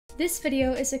This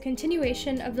video is a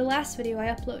continuation of the last video I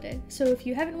uploaded, so if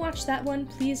you haven't watched that one,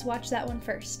 please watch that one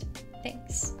first.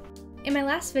 Thanks. In my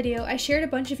last video, I shared a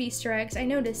bunch of Easter eggs I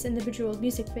noticed in the Bejeweled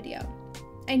music video.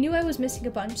 I knew I was missing a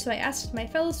bunch, so I asked my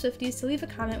fellow Swifties to leave a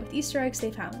comment with Easter eggs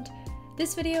they found.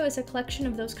 This video is a collection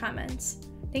of those comments.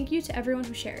 Thank you to everyone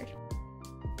who shared.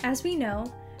 As we know,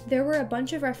 there were a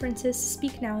bunch of references to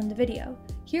Speak Now in the video.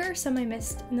 Here are some I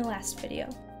missed in the last video.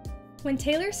 When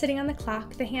Taylor's sitting on the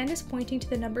clock, the hand is pointing to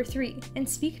the number 3, and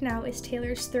Speak Now is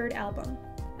Taylor's third album.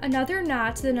 Another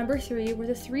nod to the number 3 were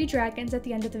the 3 dragons at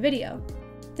the end of the video.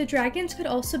 The dragons could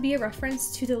also be a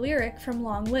reference to the lyric from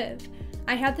Long Live,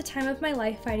 "I had the time of my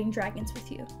life fighting dragons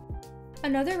with you."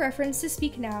 Another reference to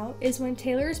Speak Now is when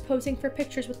Taylor is posing for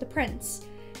pictures with the prince.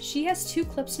 She has 2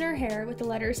 clips in her hair with the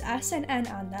letters S and N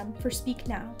on them for Speak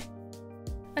Now.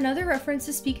 Another reference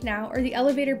to Speak Now are the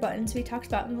elevator buttons we talked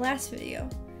about in the last video.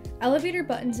 Elevator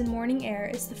buttons in Morning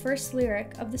Air is the first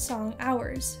lyric of the song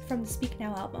Hours from the Speak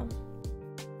Now album.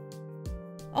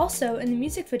 Also, in the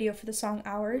music video for the song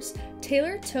Hours,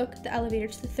 Taylor took the elevator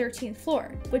to the 13th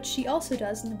floor, which she also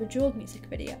does in the Bejeweled music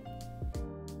video.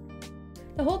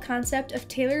 The whole concept of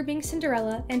Taylor being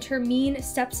Cinderella and her mean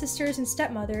stepsisters and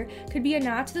stepmother could be a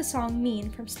nod to the song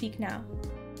Mean from Speak Now.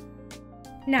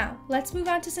 Now, let's move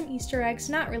on to some Easter eggs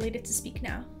not related to Speak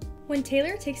Now. When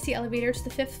Taylor takes the elevator to the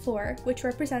 5th floor, which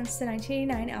represents the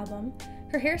 1989 album,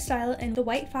 her hairstyle and the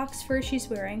white fox fur she's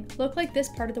wearing look like this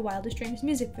part of the Wildest Dreams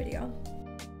music video.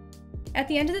 At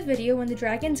the end of the video, when the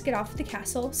dragons get off of the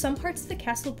castle, some parts of the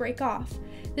castle break off.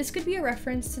 This could be a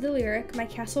reference to the lyric "My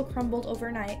castle crumbled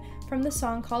overnight" from the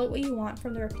song Call It What You Want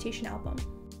from the Reputation album.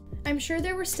 I'm sure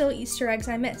there were still Easter eggs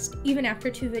I missed, even after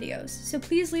 2 videos, so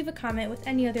please leave a comment with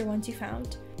any other ones you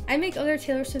found. I make other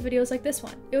Taylor Swift videos like this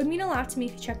one. It would mean a lot to me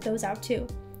if you check those out too.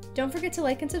 Don't forget to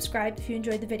like and subscribe if you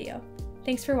enjoyed the video.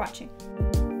 Thanks for watching.